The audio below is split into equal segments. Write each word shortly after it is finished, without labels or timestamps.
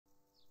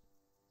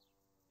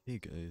Hey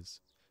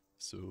guys,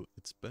 so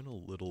it's been a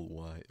little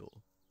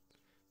while,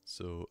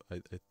 so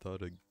I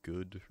thought a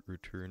good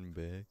return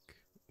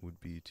back would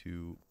be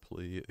to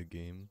play a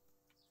game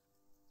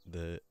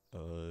that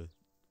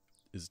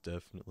is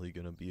definitely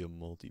gonna be a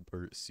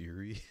multi-part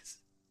series,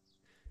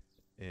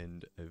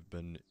 and I've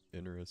been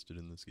interested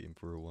in this game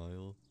for a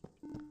while.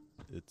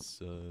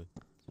 It's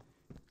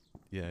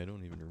yeah, I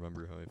don't even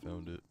remember how I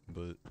found it,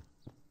 but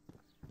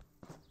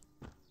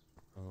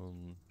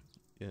um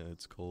yeah,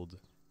 it's called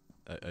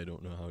I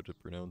don't know how to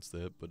pronounce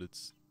that, but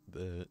it's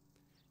that,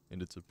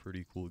 and it's a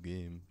pretty cool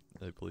game.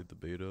 I played the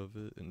beta of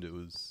it, and it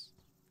was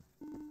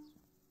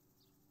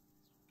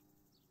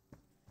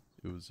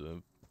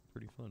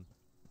pretty fun.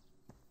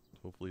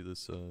 Hopefully,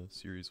 this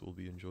series will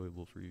be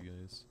enjoyable for you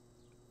guys.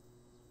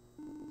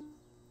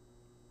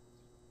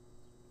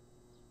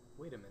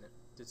 Wait a minute.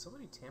 Did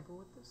somebody tamper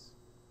with this?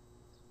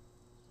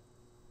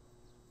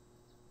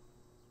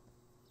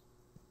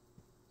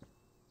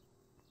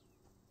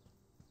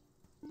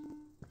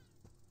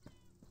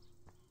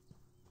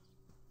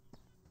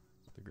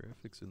 The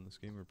graphics in this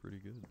game are pretty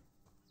good.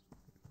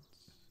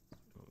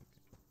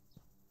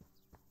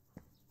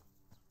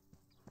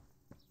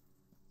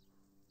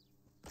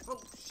 Oh, Oh,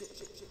 shit.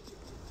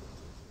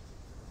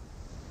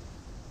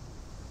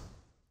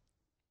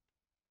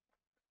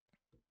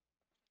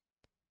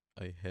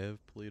 I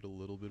have played a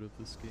little bit of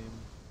this game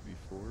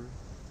before,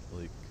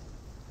 like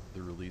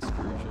the release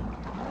version,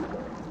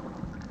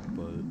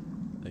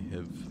 but I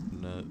have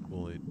not.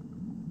 Well,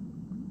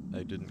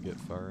 I didn't get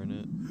far in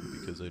it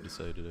because I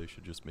decided I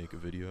should just make a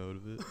video out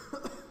of it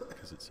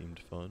because it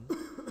seemed fun.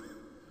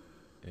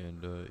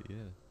 And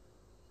yeah,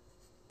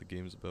 the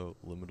game's about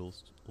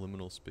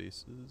liminal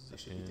spaces, I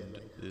should be dead and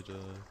right it now.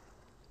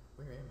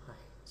 Where am I?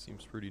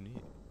 seems pretty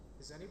neat.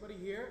 Is anybody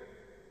here?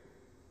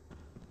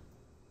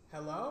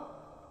 Hello?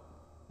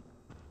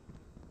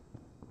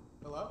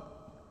 Hello?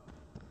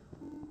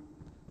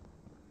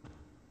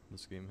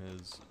 This game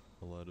has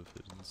a lot of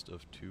hidden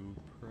stuff too,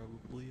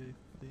 probably,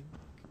 I think.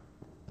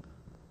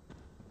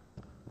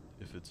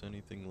 If it's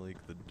anything like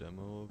the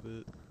demo of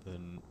it,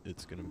 then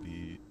it's gonna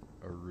be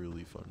a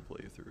really fun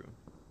playthrough.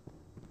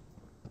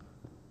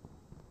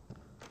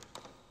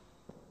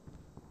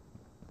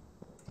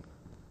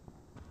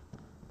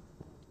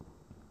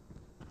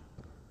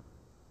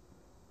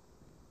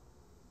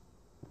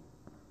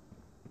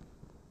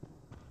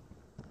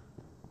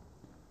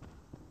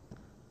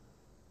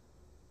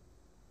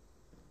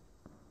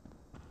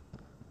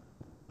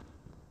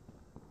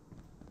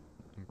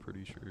 I'm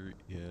pretty sure,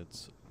 yeah,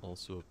 it's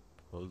also a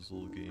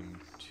puzzle game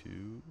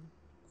too.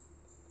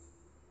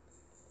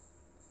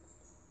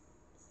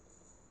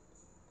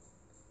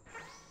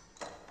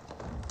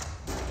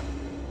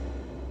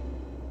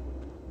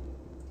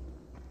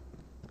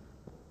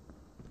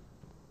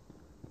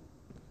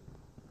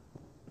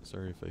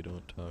 Sorry if I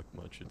don't talk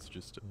much, it's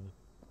just,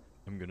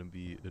 I'm gonna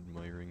be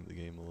admiring the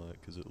game a lot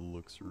because it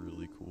looks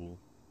really cool.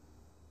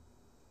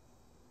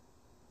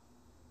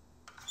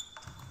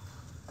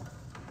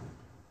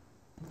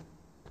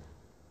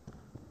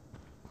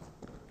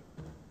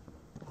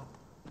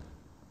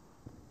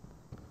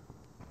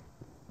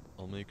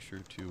 I'll make sure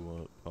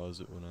to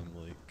pause it when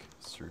I'm like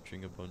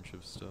searching a bunch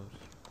of stuff,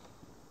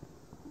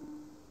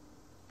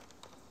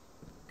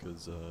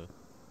 because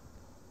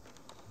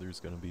there's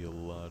gonna be a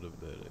lot of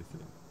that, I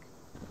think.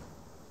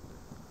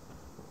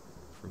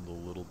 From the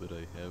little bit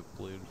I have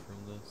played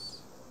from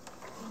this,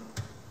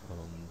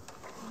 um,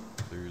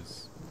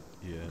 there's,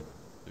 yeah,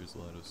 there's a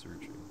lot of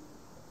searching.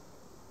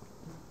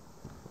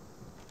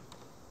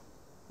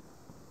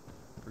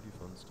 Pretty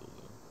fun still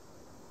though.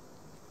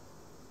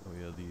 Oh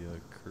yeah, the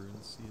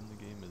currency in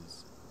the game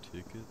is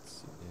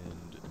tickets,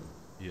 and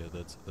yeah,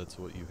 that's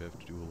what you have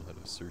to do a lot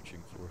of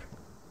searching for.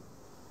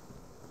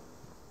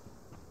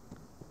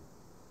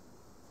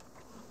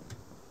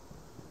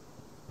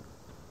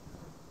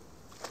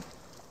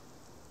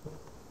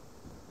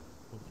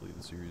 Hopefully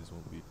the series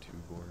won't be too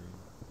boring.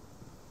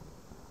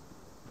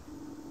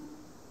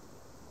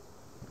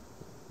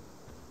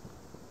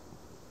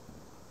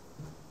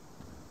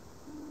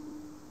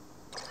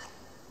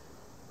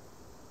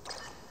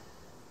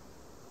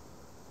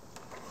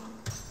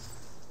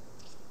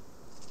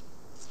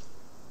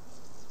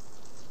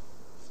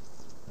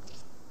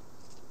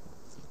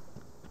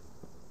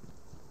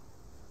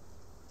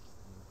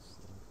 Next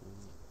level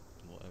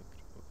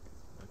locked. Okay,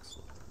 next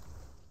level.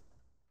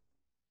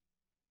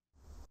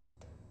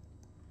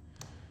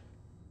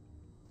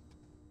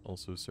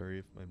 Also, sorry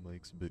if my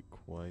mic's a bit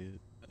quiet.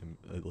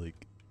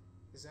 Like,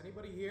 Is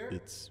anybody here?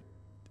 it's,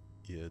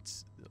 yeah,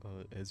 it's,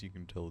 as you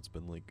can tell, it's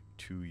been like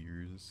 2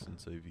 years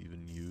since I've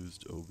even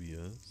used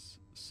OBS,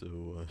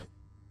 so,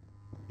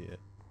 yeah.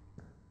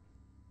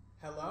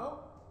 Hello?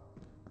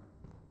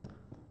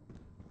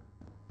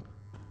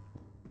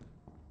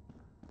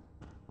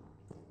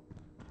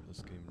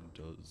 This game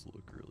does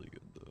look really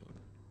good though.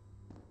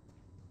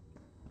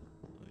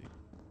 Like,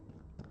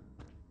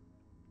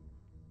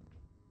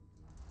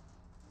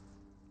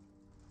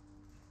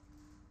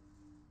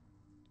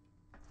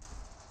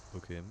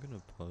 okay, I'm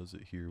gonna pause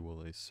it here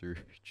while I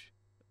search.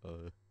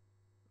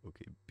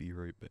 Okay, be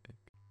right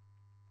back.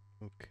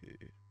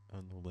 Okay,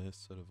 on the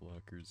last set of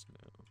lockers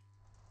now.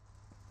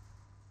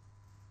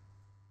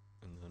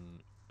 And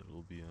then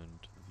it'll be on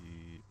to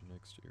the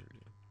next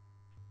area.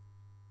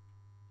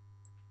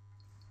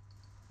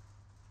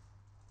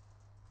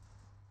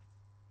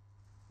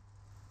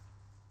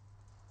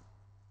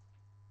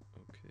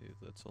 Okay,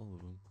 that's all of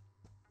them.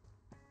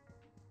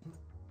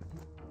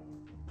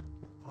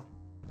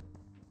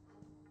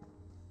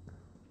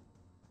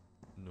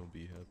 No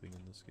bee hopping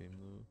in this game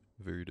though.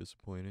 Very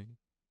disappointing.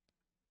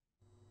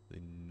 They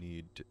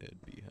need to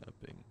add bee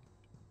hopping.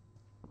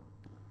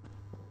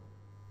 Oh,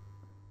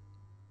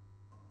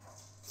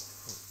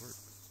 it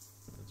works.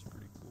 That's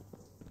pretty cool.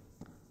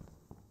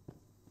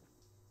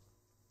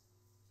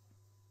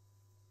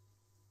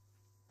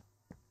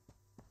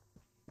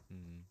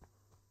 Hmm.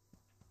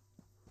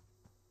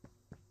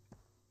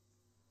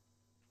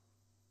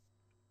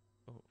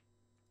 Oh.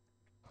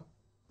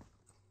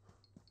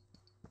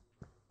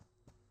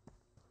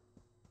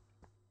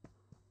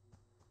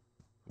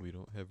 We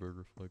don't have a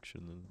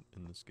reflection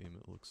in this game,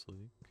 it looks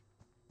like.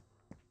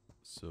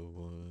 So,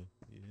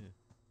 yeah.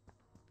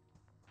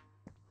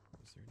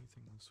 Is there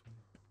anything this way?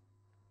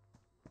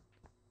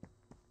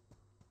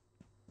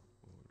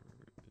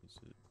 Or is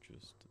it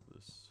just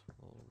this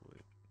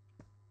hallway?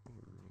 Or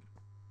room?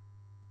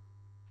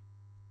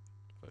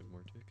 5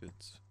 more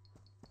tickets.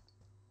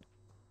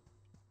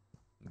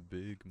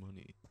 Big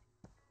money.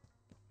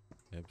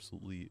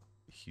 Absolutely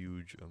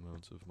huge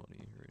amounts of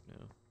money right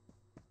now.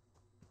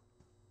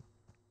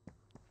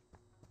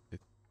 I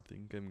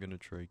think I'm gonna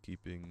try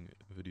keeping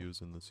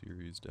videos in the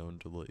series down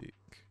to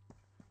like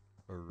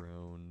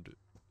around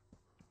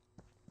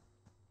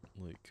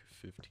like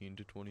 15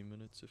 to 20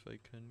 minutes if I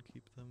can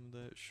keep them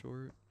that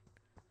short.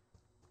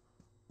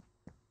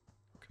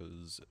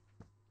 Cause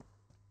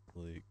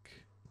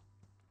like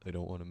I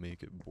don't want to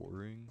make it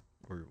boring,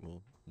 or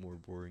well, more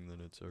boring than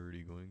it's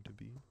already going to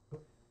be.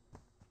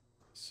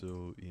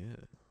 So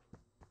yeah.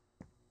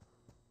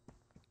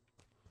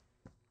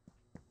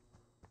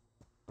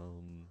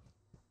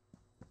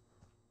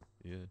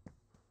 Yeah.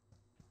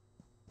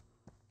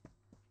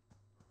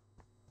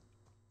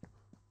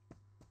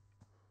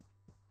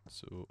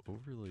 So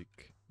over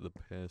like the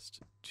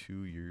past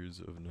 2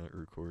 years of not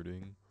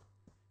recording,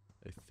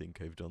 I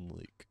think I've done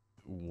like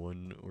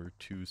 1 or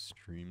 2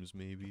 streams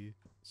maybe.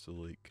 So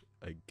like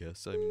I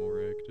guess I'm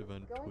more active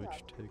on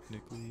Twitch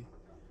technically.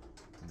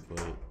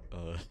 But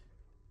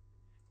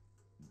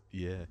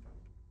yeah,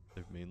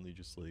 I've mainly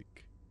just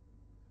like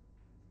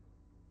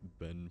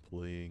been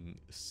playing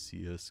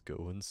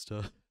CS:GO and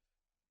stuff.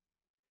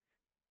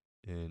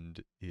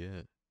 And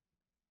yeah,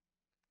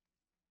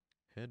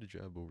 had a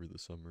job over the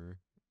summer.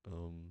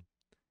 Um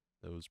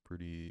that was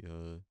pretty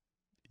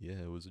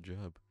yeah, it was a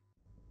job.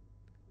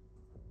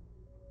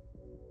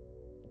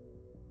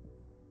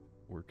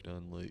 Worked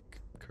on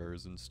like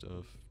cars and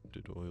stuff,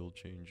 did oil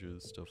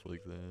changes, stuff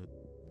like that.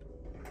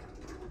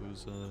 It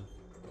was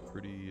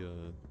pretty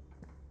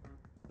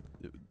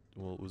it,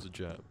 well, it was a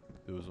job.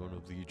 It was one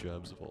of the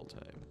jobs of all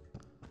time.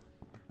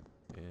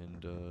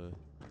 And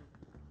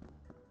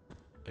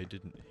I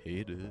didn't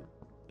hate it.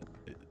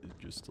 It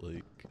just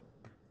like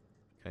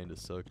kind of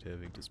sucked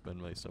having to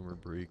spend my summer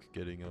break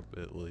getting up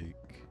at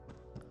like,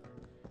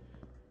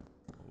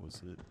 what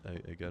was it?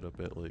 I got up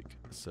at like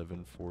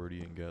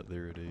 7:40 and got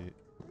there at 8.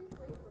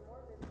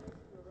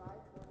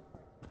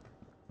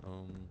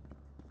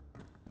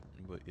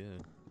 But yeah.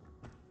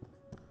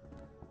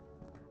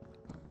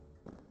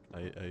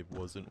 I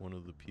wasn't one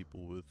of the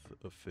people with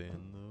a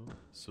fan though,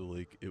 so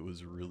like it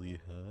was really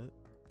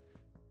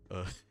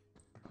hot.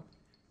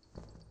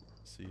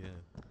 So yeah,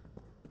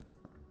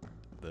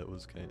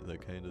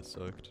 that kind of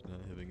sucked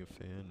not having a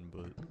fan,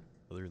 but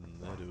other than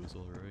that it was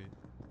all right.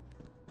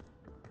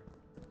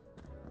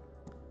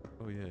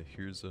 Oh yeah,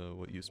 here's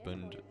what you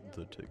spend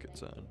the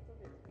tickets on.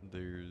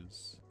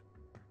 There's,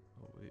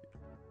 oh wait,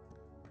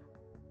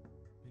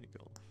 mini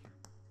golf.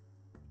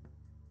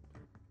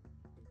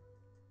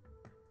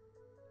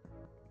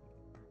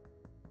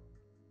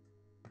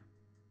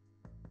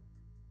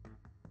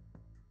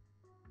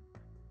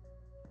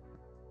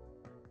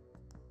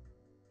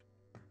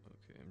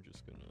 Okay, I'm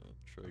just gonna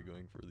try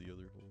going for the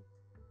other hole.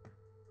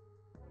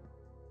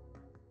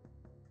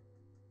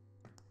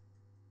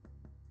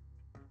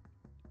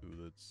 Ooh,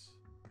 that's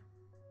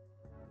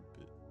a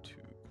bit too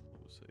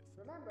close, I think.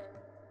 Remember,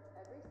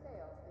 every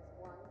sale is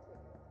 1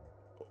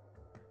 ticket.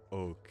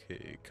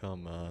 Okay,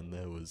 come on,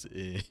 that was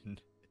in.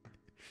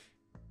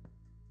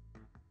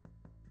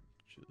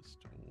 Just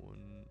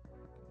one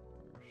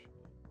more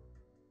shot.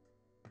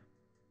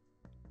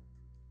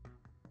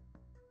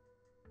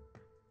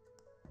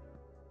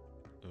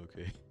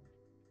 Okay.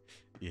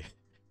 Yeah.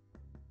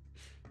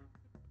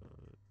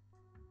 Gonna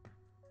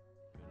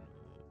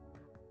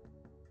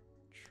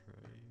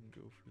try and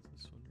go for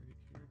this one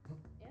right here.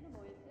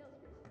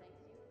 Anemoiapolis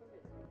thanks you for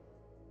visiting.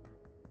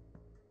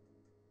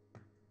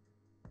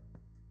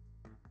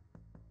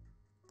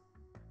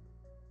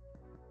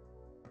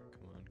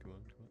 Come on, come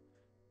on, come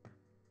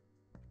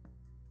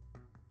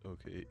on.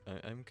 Okay,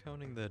 I'm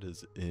counting that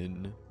as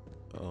in.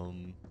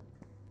 Um,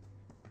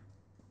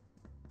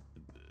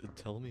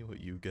 Tell me what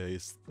you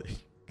guys think.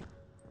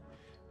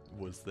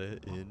 Was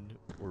that in,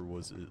 or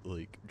was it,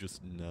 like,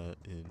 just not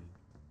in?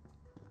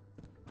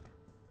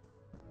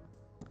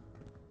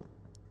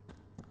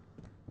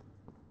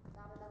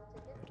 Not enough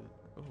tickets?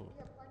 Oh, We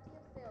have plenty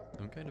of sales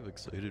I'm kind of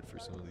representatives excited who for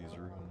charge some of these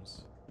telephone.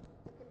 rooms.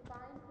 You can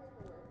find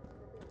paperwork in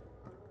the bin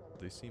on the lower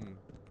They floor. seem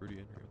pretty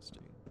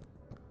interesting.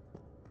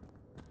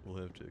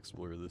 We'll have to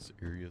explore this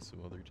area some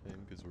other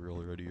time, because we're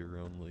already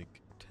around,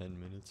 like, 10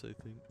 minutes, I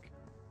think.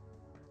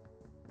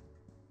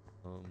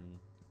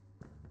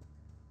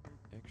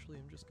 Actually,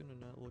 I'm just gonna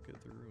not look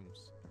at the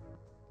rooms.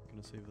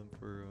 Gonna save them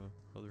for,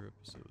 other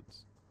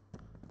episodes.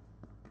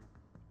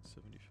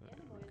 75,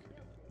 Anemoia okay.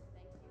 Sales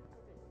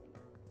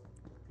Group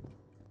thanks you for visiting.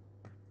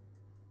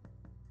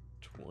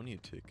 20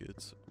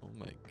 tickets? Oh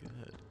my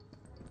god.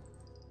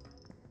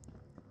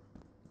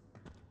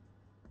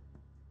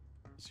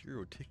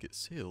 0 ticket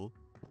sale?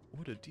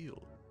 What a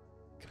deal.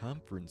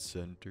 Conference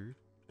center?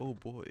 Oh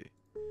boy.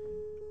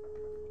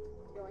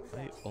 Going I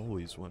down.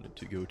 always wanted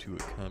to go to a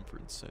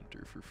conference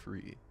center for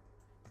free.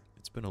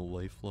 It's been a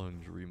lifelong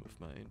dream of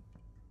mine.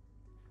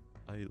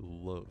 I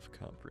love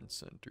conference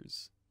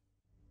centers.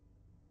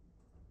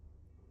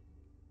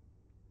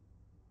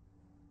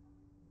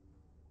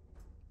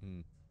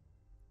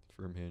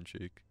 Firm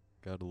handshake.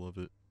 Gotta love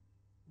it.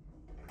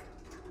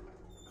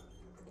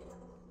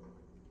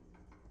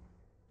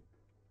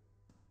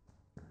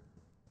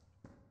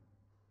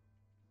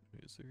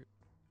 Wait, is there?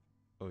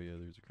 Oh yeah,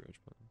 there's a crouch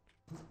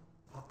button.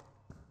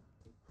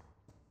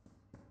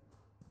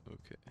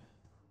 Okay.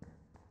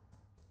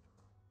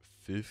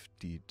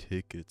 50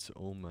 tickets,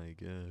 oh my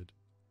god.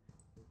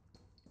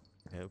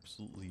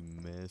 Absolutely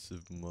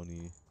massive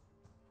money.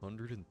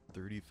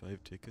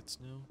 135 tickets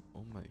now?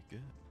 Oh my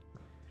god.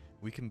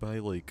 We can buy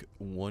like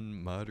one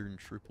modern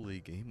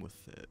AAA game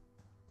with that.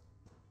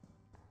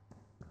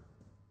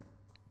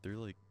 They're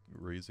like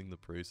raising the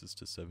prices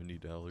to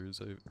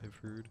 $70, I've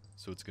heard.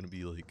 So it's gonna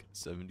be like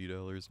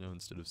 $70 now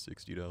instead of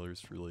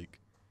 $60 for like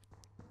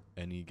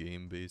any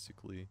game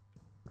basically.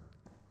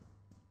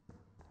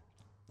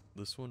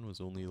 This one was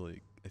only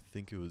like, I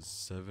think it was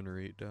 $7 or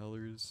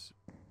 $8.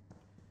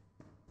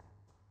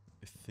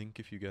 I think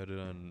if you got it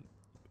on,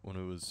 when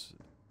it was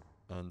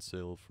on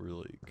sale for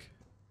like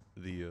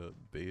the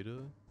beta,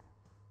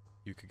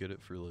 you could get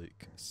it for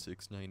like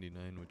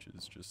 $6.99, which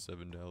is just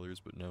 $7,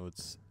 but now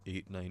it's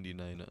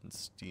 $8.99 on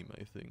Steam,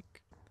 I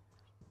think.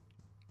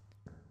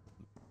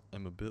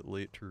 I'm a bit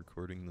late to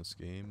recording this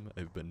game.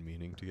 I've been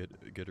meaning to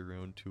get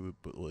around to it,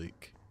 but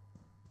like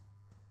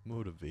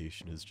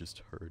motivation is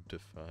just hard to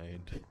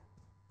find.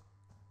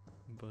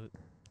 But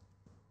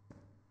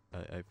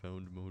I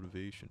found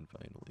motivation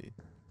finally.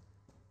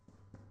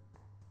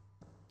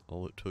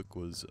 All it took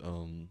was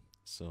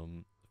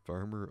some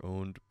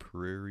farmer-owned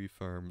Prairie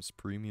Farms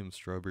premium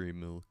strawberry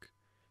milk,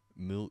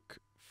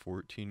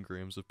 14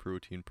 grams of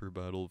protein per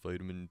bottle,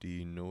 vitamin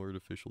D, no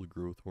artificial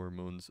growth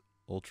hormones,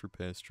 ultra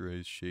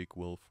pasteurized shake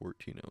well,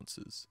 14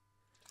 ounces.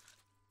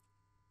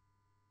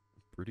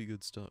 Pretty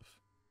good stuff.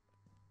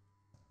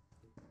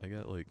 I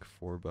got like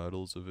 4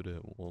 bottles of it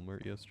at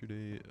Walmart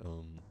yesterday.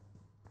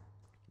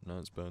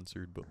 Not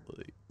sponsored, but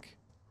like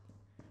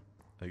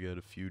I got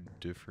a few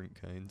different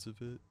kinds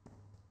of it.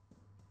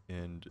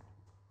 And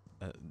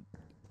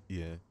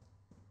yeah,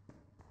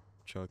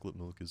 chocolate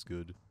milk is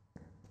good.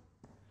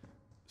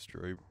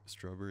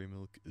 Strawberry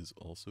milk is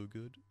also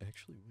good.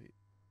 Actually, wait,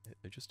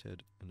 I just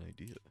had an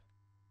idea.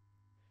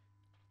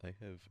 I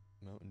have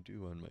Mountain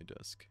Dew on my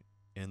desk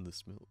and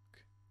this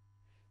milk.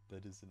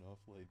 That is an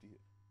awful idea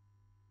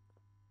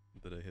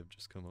that I have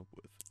just come up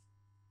with.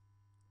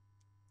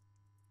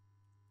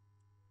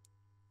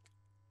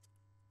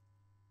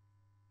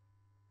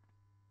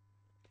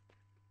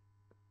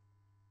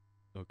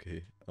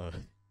 Okay,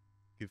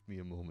 give me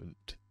a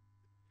moment.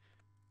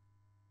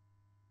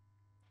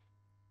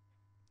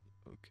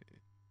 Okay.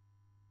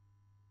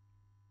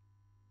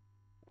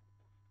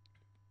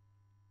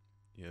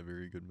 Yeah,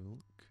 very good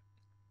milk.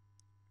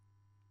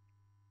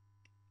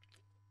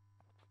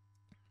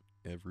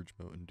 Average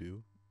Mountain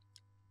Dew.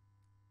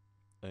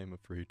 I am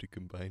afraid to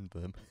combine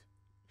them.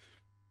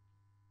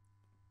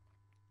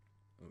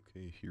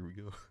 Okay, here we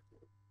go.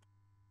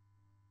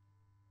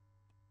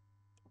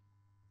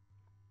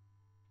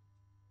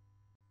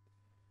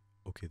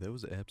 Okay, that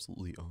was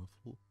absolutely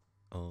awful.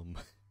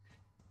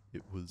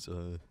 It was,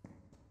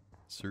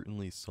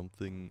 certainly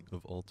something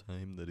of all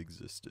time that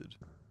existed.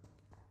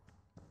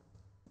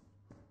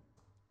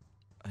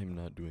 I'm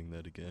not doing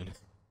that again.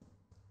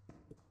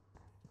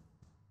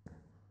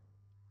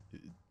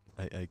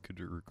 I could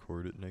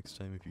record it next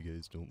time if you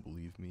guys don't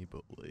believe me,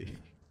 but like,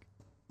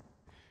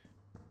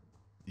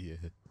 yeah,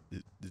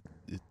 it,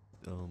 it,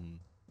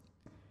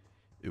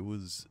 it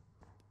was,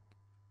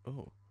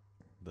 oh,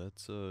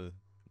 that's,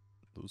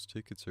 those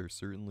tickets are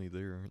certainly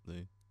there, aren't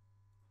they?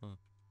 Huh.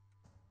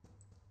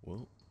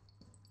 Well,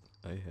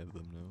 I have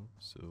them now,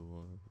 so,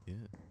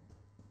 yeah.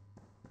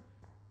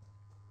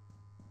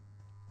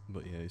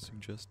 But yeah, I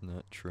suggest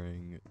not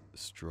trying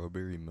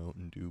strawberry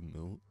Mountain Dew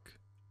milk.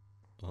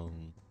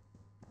 Um,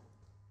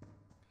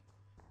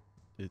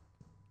 it,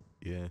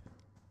 yeah.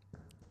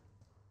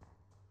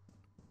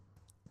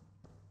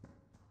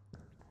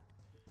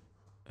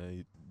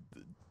 I,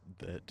 th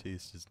that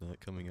taste is not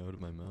coming out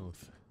of my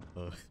mouth.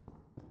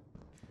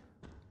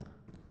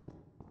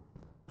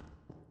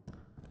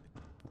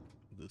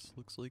 This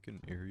looks like an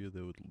area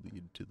that would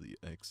lead to the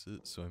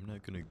exit, so I'm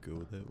not gonna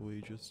go that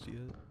way just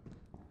yet.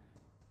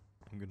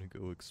 I'm gonna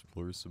go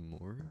explore some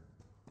more,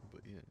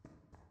 but yeah.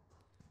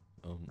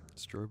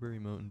 Strawberry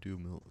Mountain Dew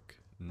milk,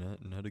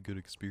 not a good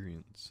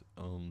experience.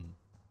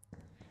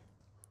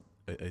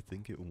 I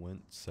think it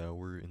went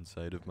sour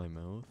inside of my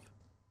mouth,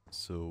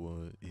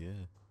 so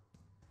yeah,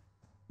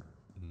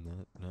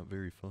 not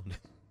very fun.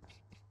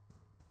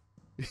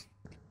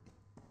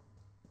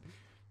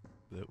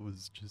 That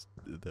was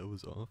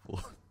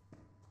awful.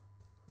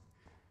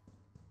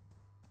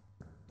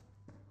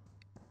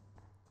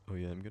 Oh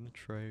yeah, I'm gonna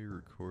try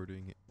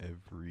recording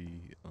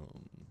every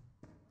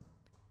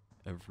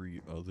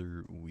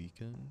other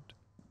weekend.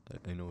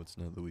 I know it's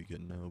not the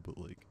weekend now, but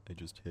like I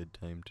just had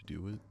time to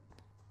do it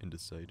and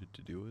decided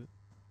to do it.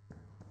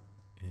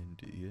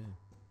 And yeah.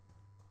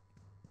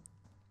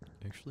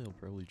 Actually, I'll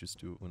probably just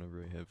do it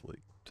whenever I have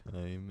like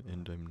time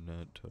and I'm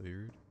not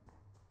tired.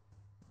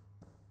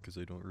 Cuz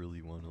I don't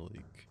really want to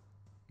like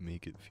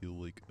make it feel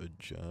like a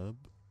job.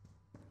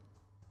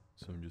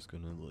 So I'm just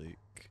gonna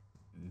like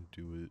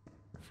do it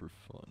for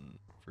fun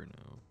for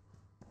now.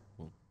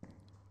 Well,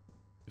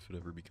 if it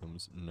ever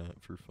becomes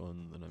not for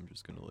fun, then I'm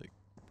just gonna like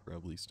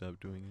probably stop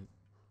doing it.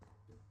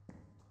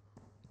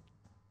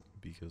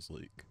 Because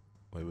like,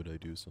 why would I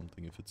do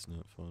something if it's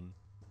not fun?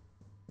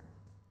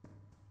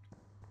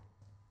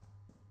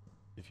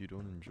 If you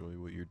don't enjoy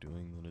what you're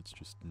doing, then it's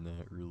just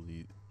not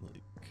really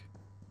like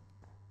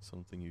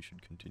something you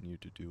should continue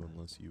to do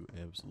unless you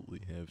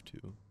absolutely have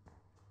to.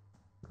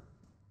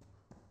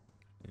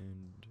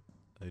 And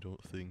I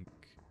don't think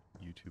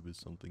YouTube is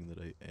something that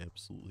I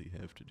absolutely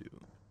have to do.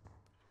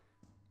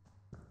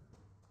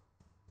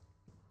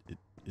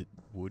 It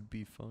would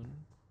be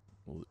fun.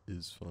 Well, it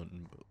is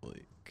fun, but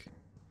like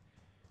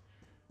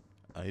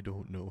I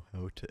don't know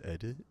how to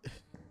edit.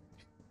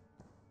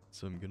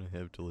 So I'm gonna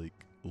have to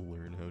like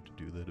learn how to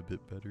do that a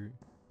bit better.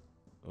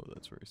 Oh,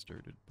 that's where I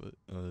started, but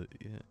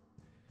yeah.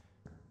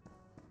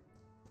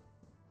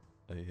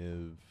 I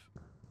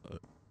have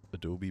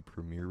Adobe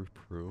Premiere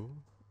Pro,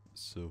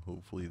 so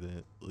hopefully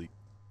that like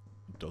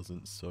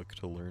doesn't suck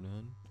to learn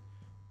on.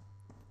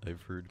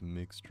 I've heard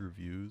mixed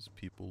reviews.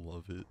 People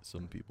love it,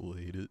 some people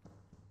hate it.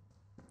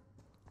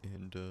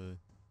 And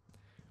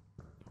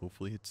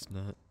hopefully it's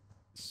not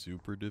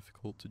super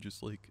difficult to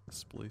just like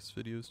splice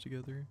videos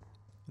together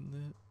in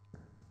that.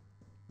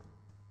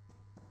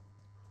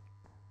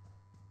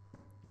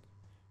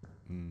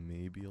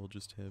 Maybe I'll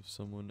just have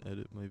someone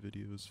edit my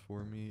videos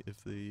for me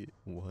if they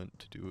want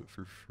to do it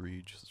for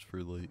free, just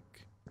for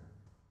like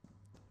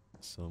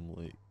some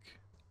like,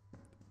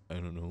 I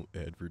don't know,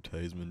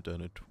 advertisement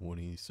on a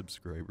 20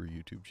 subscriber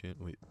YouTube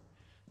channel. Wait,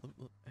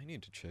 I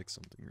need to check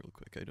something real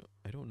quick.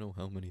 I don't know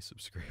how many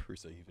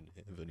subscribers I even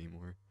have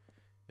anymore.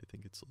 I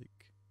think it's like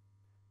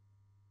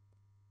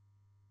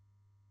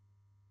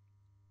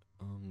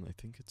I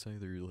think it's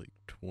either like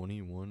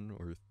 21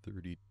 or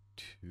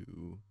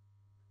 32.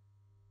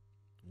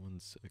 1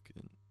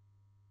 second.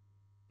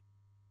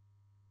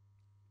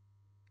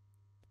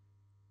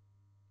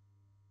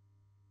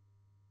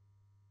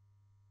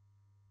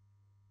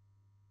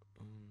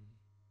 Um,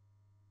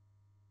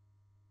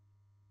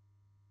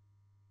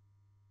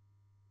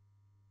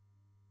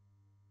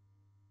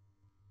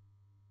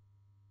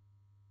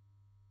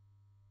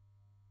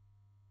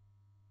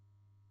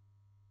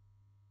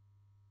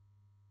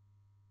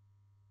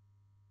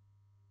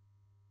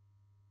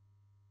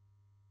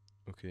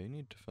 okay, I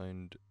need to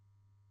find.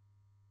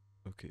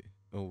 Okay.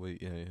 Oh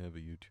wait, yeah, I have a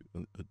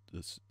YouTube,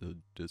 a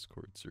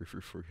Discord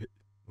server for it.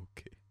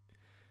 Okay.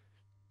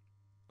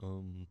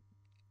 Um.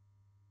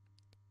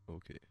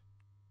 Okay.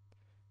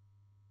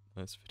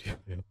 Last video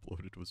I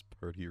uploaded was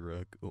Party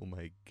Rock. Oh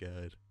my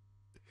god,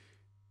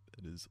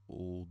 that is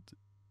old,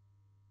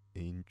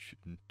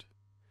 ancient,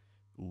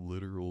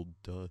 literal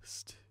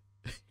dust.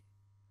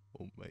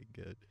 Oh my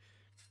god.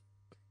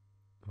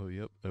 Oh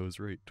yep, I was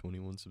right.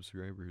 21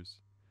 subscribers.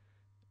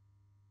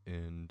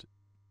 And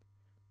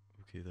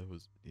okay, that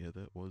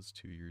was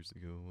 2 years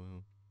ago.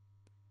 Wow.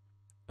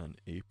 On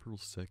April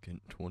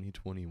 2nd,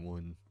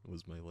 2021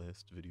 was my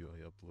last video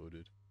I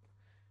uploaded.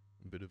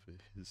 A bit of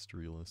a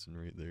history lesson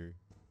right there.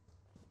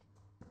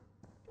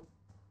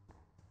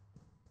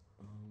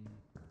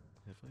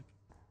 Have I?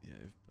 Yeah,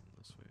 I've been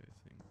this way, I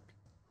think.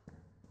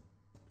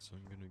 So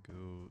I'm gonna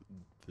go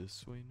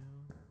this way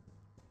now.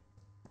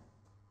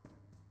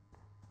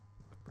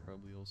 I've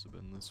probably also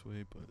been this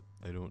way, but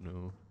I don't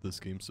know. This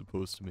game's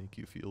supposed to make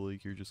you feel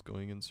like you're just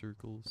going in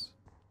circles.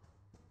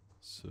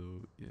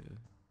 So, yeah.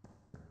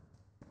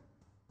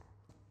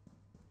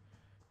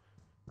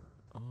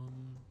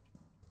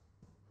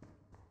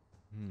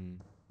 Hmm.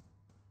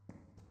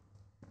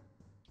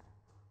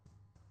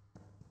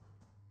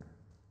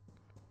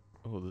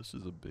 Oh, this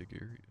is a big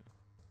area.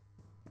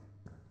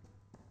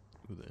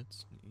 Oh,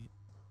 that's neat.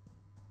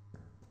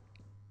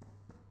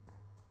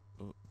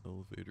 Oh,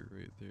 elevator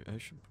right there. I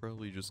should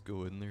probably just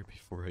go in there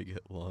before I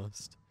get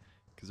lost.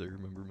 Because I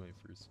remember my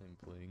first time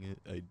playing it,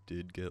 I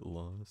did get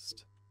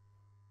lost.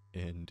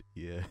 And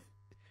yeah.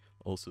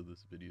 Also,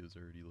 this video is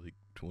already like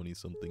 20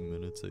 something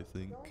minutes, I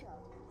think.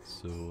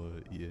 So,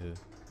 yeah.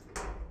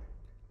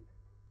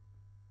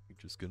 We're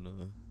just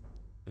gonna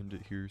end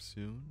it here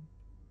soon.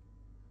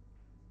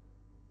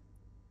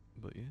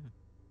 But yeah.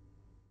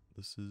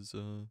 This is,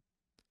 a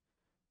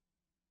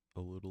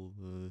little,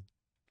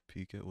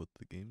 peek at what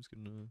the game's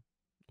gonna,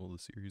 well, the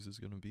series is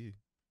gonna be.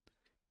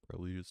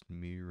 Probably just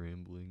me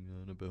rambling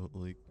on about,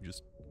 like,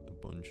 just a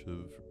bunch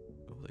of,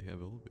 oh, they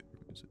have elevator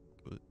music,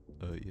 but,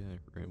 yeah,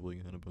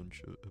 rambling on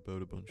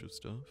about a bunch of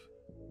stuff.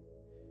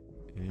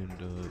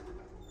 And,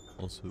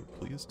 also,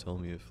 please tell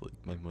me if, like,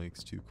 my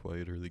mic's too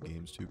quiet or the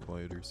game's too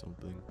quiet or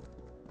something.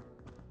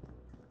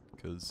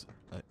 Because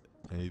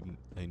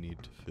I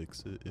need to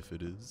fix it if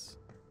it is.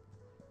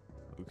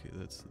 Okay,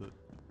 that's the,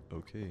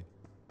 okay.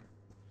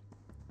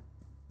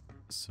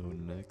 So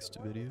next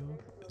video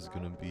is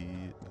gonna be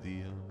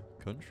the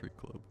country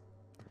club.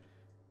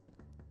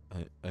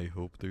 I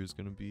hope there's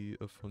gonna be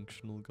a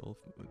functional golf.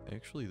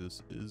 Actually,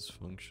 this is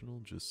functional,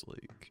 just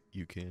like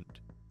you can't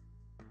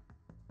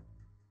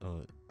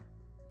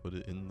put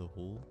it in the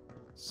hole.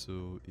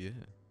 So yeah,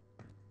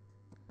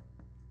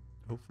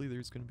 hopefully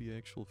there's gonna be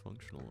actual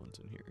functional ones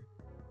in here.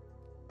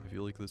 I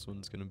feel like this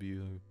one's gonna be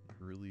a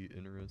really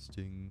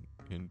interesting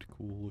and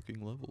cool looking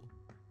level.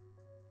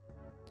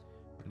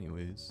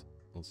 Anyways,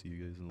 I'll see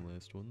you guys in the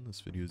last one.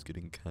 This video is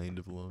getting kind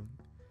of long.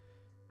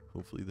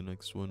 Hopefully the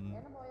next one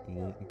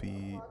won't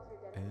be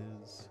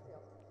as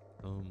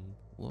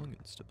long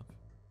and stuff.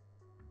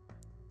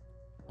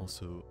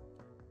 Also,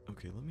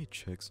 okay, let me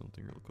check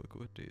something real quick.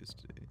 What day is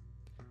today?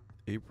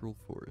 April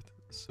 4th.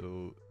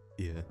 So,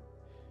 yeah.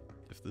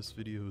 If this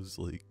video is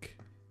like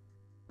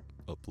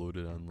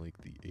uploaded on like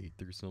the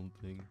 8th or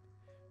something,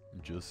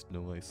 just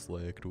know I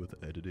slacked with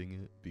editing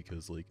it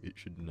because like it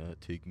should not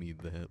take me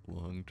that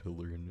long to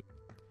learn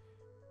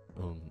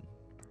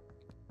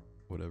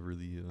whatever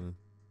the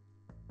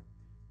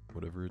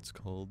whatever it's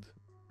called,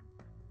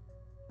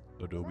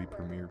 Adobe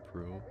Premiere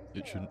Pro.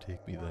 It shouldn't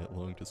take me that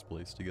long to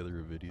splice together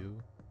a video.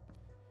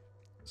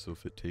 So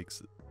if it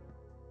takes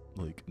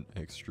like an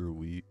extra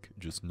week,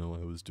 just know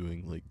I was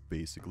doing like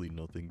basically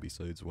nothing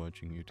besides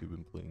watching YouTube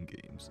and playing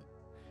games.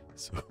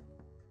 So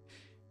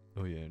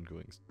oh yeah, and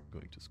going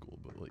to school,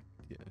 but like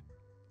yeah.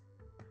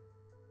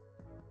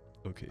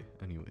 Okay,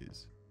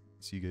 anyways.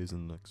 See you guys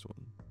in the next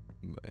one.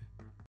 Bye.